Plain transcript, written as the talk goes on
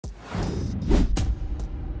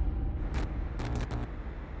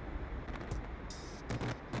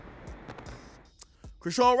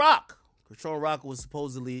Chrisean Rock. Chrisean Rock was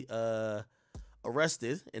supposedly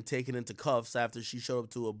arrested and taken into cuffs after she showed up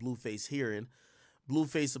to a Blueface hearing.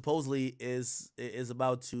 Blueface supposedly is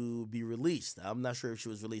about to be released. I'm not sure if she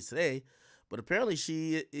was released today, but apparently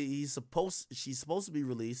she's supposed to be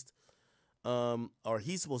released, or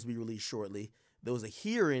he's supposed to be released shortly. There was a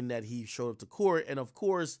hearing that he showed up to court, and of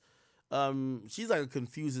course, she's like a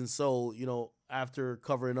confusing soul, you know, after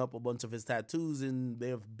covering up a bunch of his tattoos, and they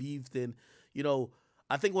have beefed, and you know,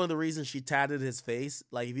 I think one of the reasons she tatted his face,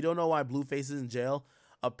 like if you don't know why Blueface is in jail,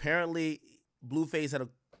 apparently Blueface had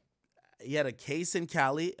a case in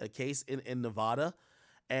Cali, a case in Nevada,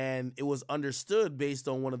 and it was understood based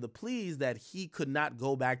on one of the pleas that he could not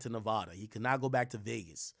go back to Nevada. He could not go back to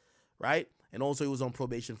Vegas, right? And also he was on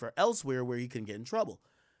probation for elsewhere where he couldn't get in trouble.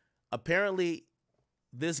 Apparently,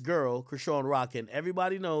 this girl, Chrisean Rock, and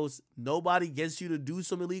everybody knows nobody gets you to do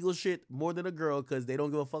some illegal shit more than a girl because they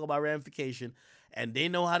don't give a fuck about ramification, and they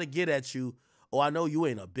know how to get at you. Oh, I know you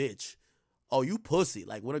ain't a bitch. Oh, you pussy.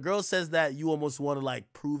 Like when a girl says that, you almost want to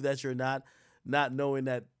like prove that you're not knowing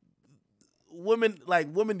that women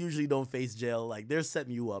usually don't face jail. Like they're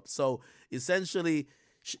setting you up. So essentially,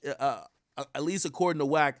 at least according to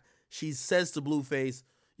Wack, she says to Blueface,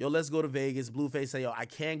 yo, let's go to Vegas. Blueface say, yo, I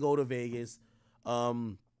can't go to Vegas.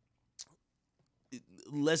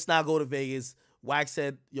 Let's not go to Vegas. Wack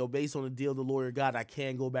said, yo, based on the deal the lawyer got, I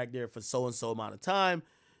can't go back there for so-and-so amount of time.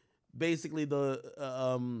 Basically,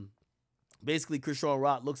 Chrisean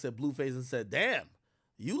Rock looks at Blueface and said, damn,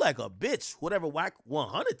 you like a bitch. Whatever Wack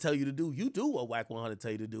 100 tell you to do, you do what Wack 100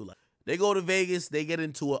 tell you to do. Like, they go to Vegas, they get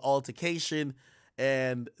into an altercation,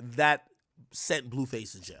 and that sent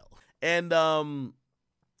Blueface to jail. And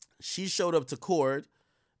she showed up to court,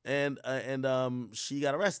 and she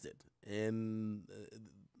got arrested. And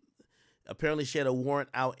apparently she had a warrant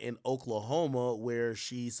out in Oklahoma where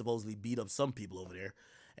she supposedly beat up some people over there.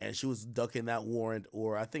 And she was ducking that warrant,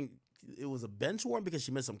 or I think it was a bench warrant because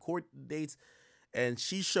she missed some court dates. And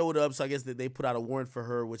she showed up, so I guess that they put out a warrant for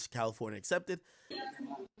her, which California accepted.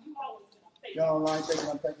 Y'all online thinking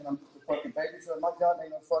I'm the fucking babysitter. My job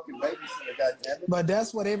ain't no fucking babysitter, goddammit. But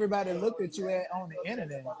that's what everybody looked at you at on the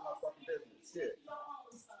internet. Shit,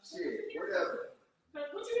 whatever.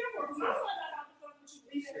 What you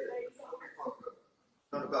here for?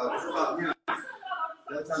 I'm not It's about him.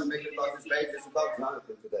 They're trying to make it about this baby. It's about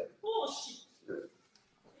Jonathan today. bullshit.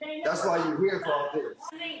 That's why you're here for all this.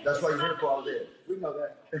 That's why you're here for all this. We know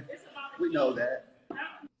that. We know that.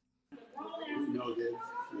 We know this.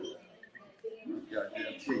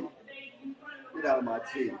 Goddamn cheat. Get out of my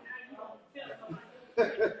cheat.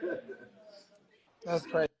 That's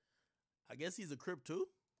crazy. I guess he's a Crip too.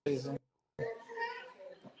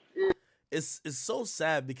 It's so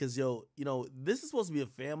sad because, yo, you know, this is supposed to be a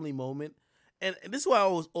family moment. And this is why I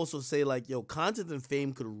always also say, like, yo, content and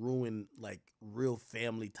fame could ruin, like, real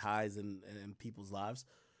family ties and people's lives.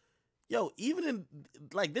 Yo, even in,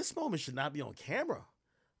 like, this moment should not be on camera.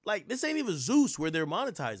 Like, this ain't even Zeus where they're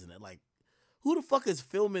monetizing it. Like, who the fuck is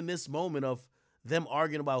filming this moment of them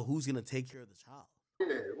arguing about who's going to take care of the child? Yeah,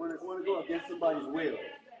 want to go against somebody's will. You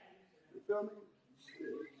feel me? Shit.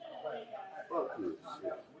 Fuck this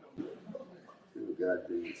shit. You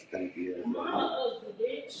goddamn stanky ass.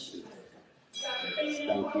 Bitch. Stanky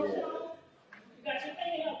ass.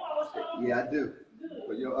 Yeah, I do.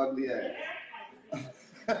 But your ugly ass.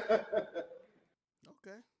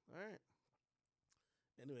 Okay, all right.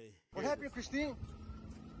 Anyway. What happened, Christine?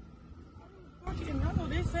 Fucking no,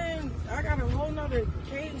 they saying I got a whole nother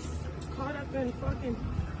case caught up in fucking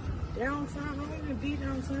downtown. I don't even be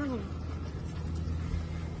downtown.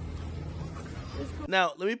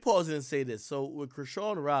 Now, let me pause and say this. So, with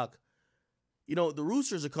Chrisean Rock, you know, the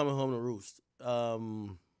Roosters are coming home to roost.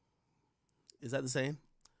 Is that the same?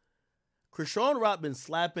 Chrisean Rock been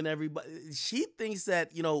slapping everybody. She thinks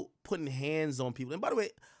that, you know, putting hands on people. And by the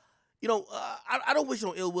way, you know, I don't wish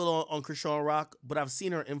no ill will on Chrisean Rock, but I've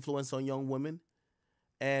seen her influence on young women.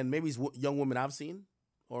 And maybe it's young women I've seen,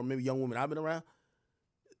 or maybe young women I've been around.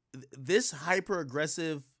 This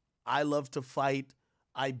hyper-aggressive, I love to fight,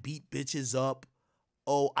 I beat bitches up,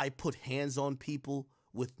 oh, I put hands on people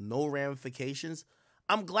with no ramifications.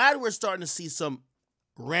 I'm glad we're starting to see some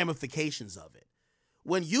ramifications of it.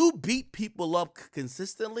 When you beat people up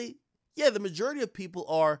consistently, yeah, the majority of people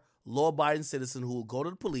are law-abiding citizens who will go to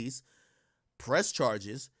the police, press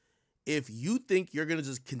charges. If you think you're going to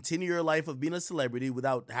just continue your life of being a celebrity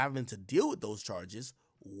without having to deal with those charges,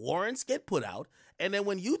 warrants get put out. And then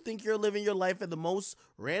when you think you're living your life at the most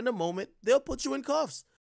random moment, they'll put you in cuffs.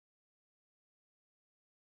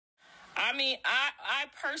 I I mean, I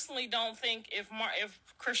personally don't think if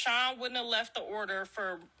Chrisean wouldn't have left the order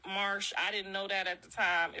for Marsh, I didn't know that at the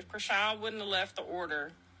time. If Chrisean wouldn't have left the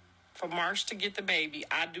order for Marsh to get the baby,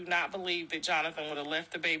 I do not believe that Jonathan would have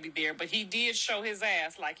left the baby there. But he did show his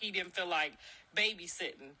ass like he didn't feel like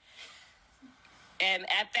babysitting. And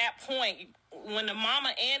at that point, when the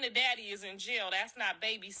mama and the daddy is in jail, that's not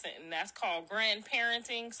babysitting. That's called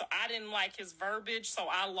grandparenting. So I didn't like his verbiage, so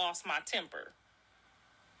I lost my temper.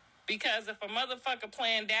 Because if a motherfucker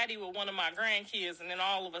playing daddy with one of my grandkids and then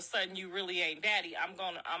all of a sudden you really ain't daddy, I'm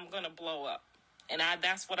gonna blow up. And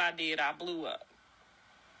that's what I did. I blew up.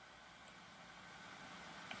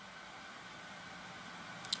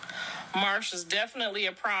 Marsh is definitely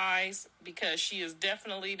a prize because she has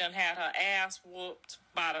definitely done had her ass whooped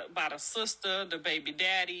by the sister, the baby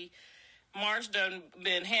daddy. Marsh done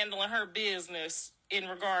been handling her business in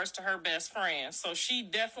regards to her best friend. So she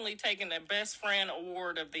definitely taken the best friend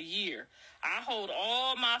award of the year. I hold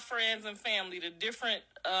all my friends and family to different,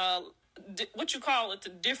 to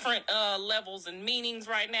different levels and meanings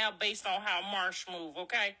right now based on how Marsh move,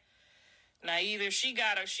 okay? Now either she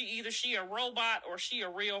a robot or she a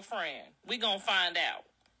real friend. We gonna find out.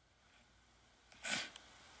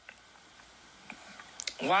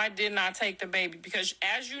 Why didn't I take the baby? Because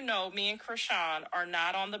as you know, me and Chrisean are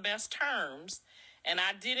not on the best terms. And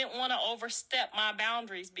I didn't want to overstep my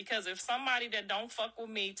boundaries because if somebody that don't fuck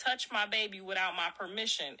with me touch my baby without my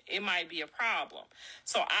permission, it might be a problem.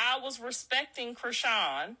 So I was respecting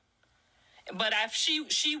Chrisean. But if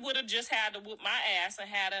she would have just had to whoop my ass and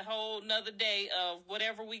had a whole nother day of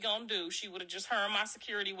whatever we gonna do, she would have just, her and my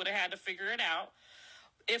security would have had to figure it out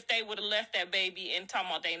if they would have left that baby and talking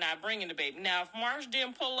about they not bringing the baby. Now, if Marsh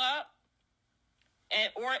didn't pull up,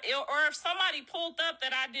 or if somebody pulled up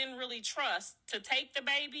that I didn't really trust to take the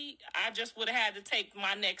baby, I just would have had to take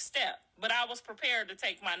my next step. But I was prepared to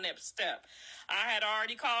take my next step. I had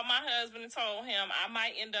already called my husband and told him I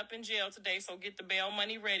might end up in jail today, so get the bail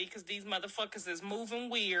money ready because these motherfuckers is moving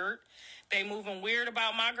weird. They moving weird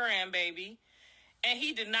about my grandbaby. And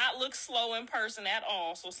he did not look slow in person at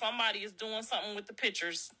all, so somebody is doing something with the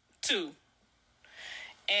pictures too.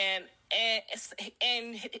 And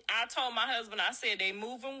I told my husband, I said, they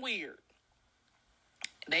moving weird.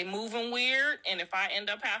 They moving weird, and if I end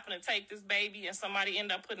up having to take this baby and somebody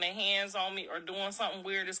end up putting their hands on me or doing something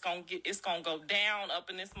weird, it's gonna go down up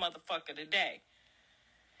in this motherfucker today.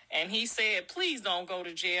 And he said, please don't go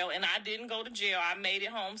to jail. And I didn't go to jail. I made it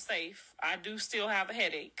home safe. I do still have a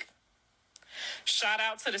headache. Shout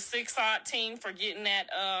out to the 6-Odd team for getting that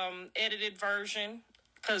edited version.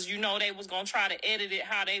 Because you know they was going to try to edit it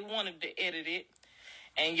how they wanted to edit it.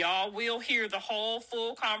 And y'all will hear the whole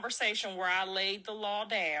full conversation where I laid the law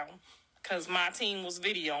down. Because my team was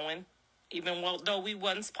videoing. Even though we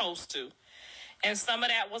wasn't supposed to. And some of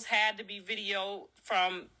that had to be video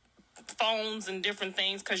from phones and different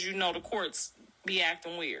things. Because you know the courts be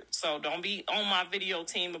acting weird. So don't be on my video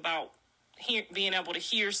team about being able to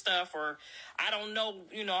hear stuff, or I don't know,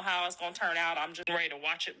 how it's going to turn out. I'm just ready to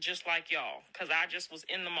watch it just like y'all, because I just was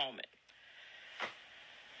in the moment.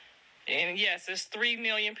 And yes, there's 3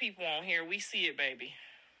 million people on here. We see it, baby.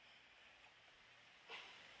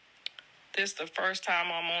 This the first time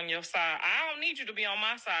I'm on your side. I don't need you to be on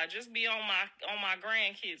my side. Just be on my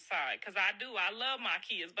grandkids' side. Because I do. I love my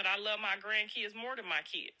kids. But I love my grandkids more than my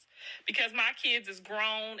kids. Because my kids is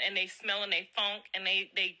grown and they smelling they funk. And they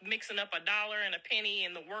mixing up $1 and a penny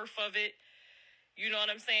and the worth of it. You know what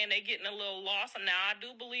I'm saying? They getting a little lost. And now I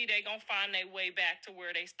do believe they going to find their way back to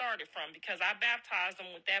where they started from. Because I baptized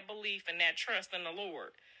them with that belief and that trust in the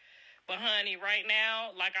Lord. But honey, right now,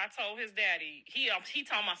 like I told his daddy, he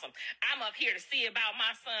talking about something. I'm up here to see about my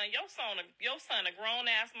son. Your son a grown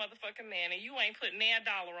ass motherfucking man, and you ain't putting $1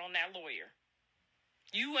 on that lawyer.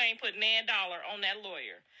 You ain't putting $1 on that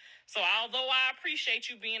lawyer. So although I appreciate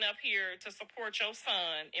you being up here to support your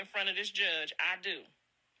son in front of this judge, I do.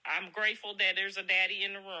 I'm grateful that there's a daddy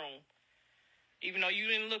in the room, even though you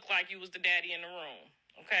didn't look like you was the daddy in the room.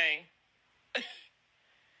 Okay.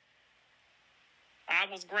 I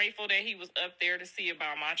was grateful that he was up there to see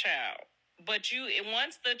about my child. But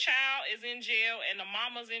once the child is in jail and the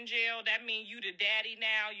mama's in jail, that means you the daddy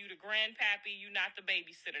now, you the grandpappy, you not the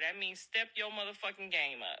babysitter. That means step your motherfucking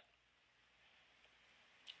game up.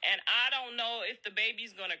 And I don't know if the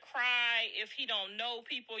baby's going to cry, if he don't know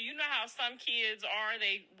people. You know how some kids are,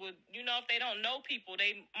 they would, if they don't know people,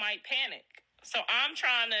 they might panic. So I'm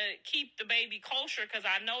trying to keep the baby kosher because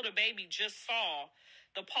I know the baby just saw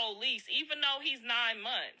the police, even though he's 9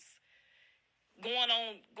 months, going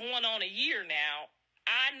on a year now.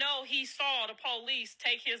 I know he saw the police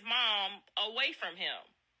take his mom away from him.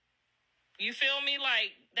 You feel me?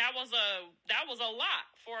 Like, that was a lot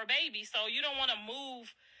for a baby. So you don't want to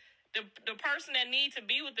move. The person that needs to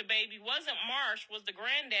be with the baby wasn't Marsh, was the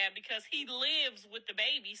granddad, because he lives with the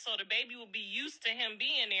baby. So the baby will be used to him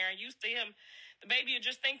being there and used to him. The baby would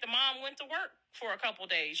just think the mom went to work for a couple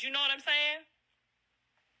days. You know what I'm saying?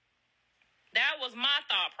 That was my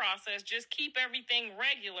thought process. Just keep everything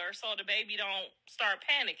regular so the baby don't start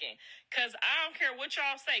panicking. Because I don't care what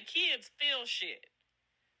y'all say. Kids feel shit.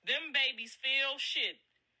 Them babies feel shit.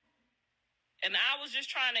 And I was just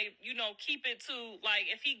trying to, keep it to, like,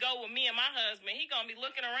 if he go with me and my husband, he going to be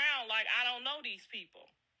looking around like, I don't know these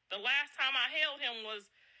people. The last time I held him was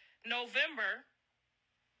November.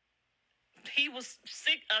 He was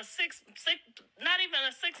not even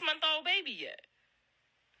a 6-month-old baby yet.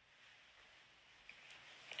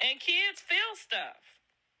 And kids feel stuff.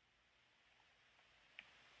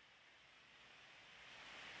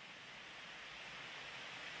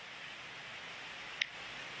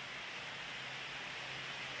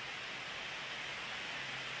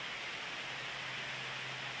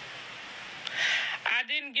 I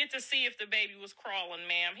didn't get to see if the baby was crawling,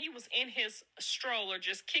 ma'am. He was in his stroller,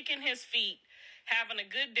 just kicking his feet, having a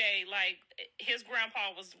good day. Like, his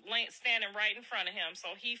grandpa was standing right in front of him,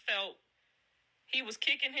 so he felt he was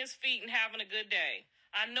kicking his feet and having a good day.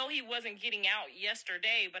 I know he wasn't getting out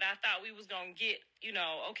yesterday, but I thought we was going to get,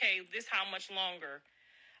 okay, this how much longer.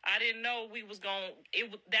 I didn't know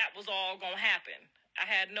that was all going to happen. I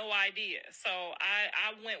had no idea. So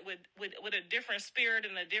I went with a different spirit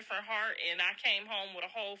and a different heart, and I came home with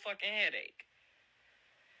a whole fucking headache.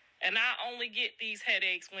 And I only get these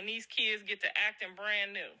headaches when these kids get to acting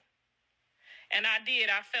brand new. And I did.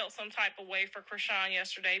 I felt some type of way for Chrisean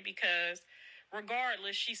yesterday because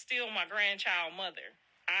regardless, she's still my grandchild mother.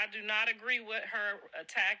 I do not agree with her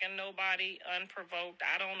attacking nobody unprovoked.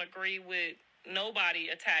 I don't agree with nobody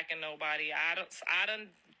attacking nobody. I done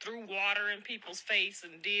threw water in people's face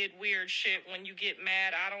and did weird shit. When you get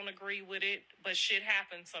mad, I don't agree with it, but shit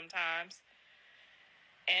happens sometimes.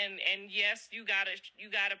 And yes, you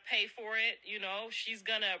gotta pay for it. She's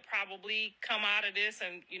gonna probably come out of this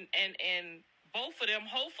and both of them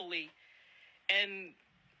hopefully and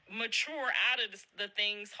mature out of the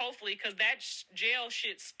things, hopefully, because that jail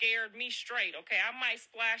shit scared me straight. Okay, I might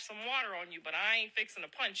splash some water on you, but I ain't fixing to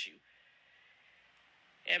punch you.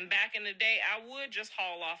 And back in the day, I would just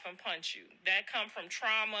haul off and punch you. That come from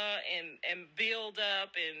trauma and build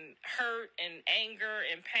up and hurt and anger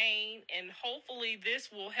and pain. And hopefully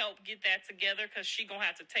this will help get that together, because she gonna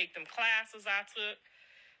have to take them classes I took.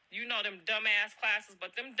 Them dumbass classes,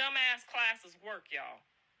 but them dumbass classes work, y'all.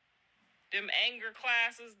 Them anger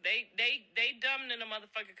classes, they dumb than a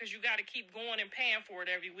motherfucker, because you got to keep going and paying for it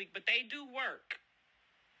every week, but they do work.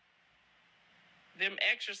 Them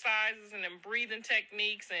exercises and them breathing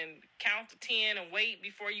techniques and count to 10 and wait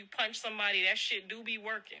before you punch somebody, that shit do be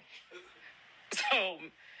working. So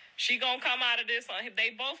she gonna come out of this,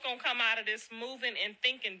 they both gonna come out of this moving and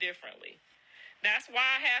thinking differently. That's why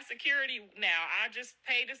I have security now. I just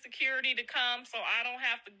pay the security to come so I don't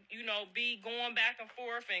have to, be going back and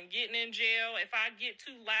forth and getting in jail. If I get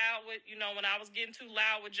too loud with, when I was getting too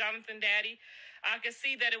loud with Jonathan Daddy, I could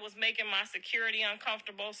see that it was making my security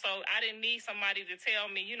uncomfortable. So I didn't need somebody to tell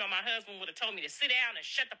me, my husband would have told me to sit down and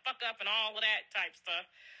shut the fuck up and all of that type stuff.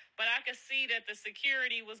 But I could see that the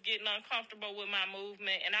security was getting uncomfortable with my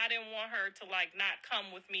movement, and I didn't want her to not come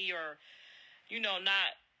with me or,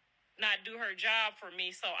 not do her job for me.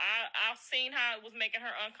 So I've seen how it was making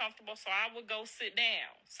her uncomfortable, so I would go sit down.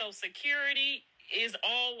 So security is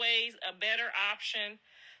always a better option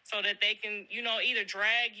so that they can, either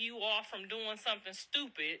drag you off from doing something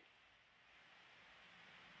stupid.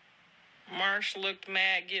 Marsh looked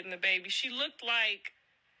mad getting the baby. She looked like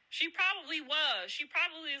she probably was. She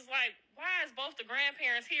probably is like, why is both the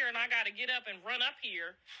grandparents here and I got to get up and run up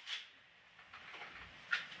here?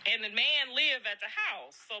 And the man lived at the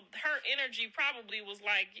house. So her energy probably was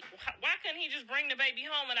like, why couldn't he just bring the baby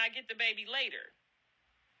home and I get the baby later?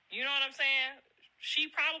 You know what I'm saying? She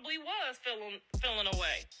probably was feeling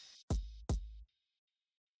away.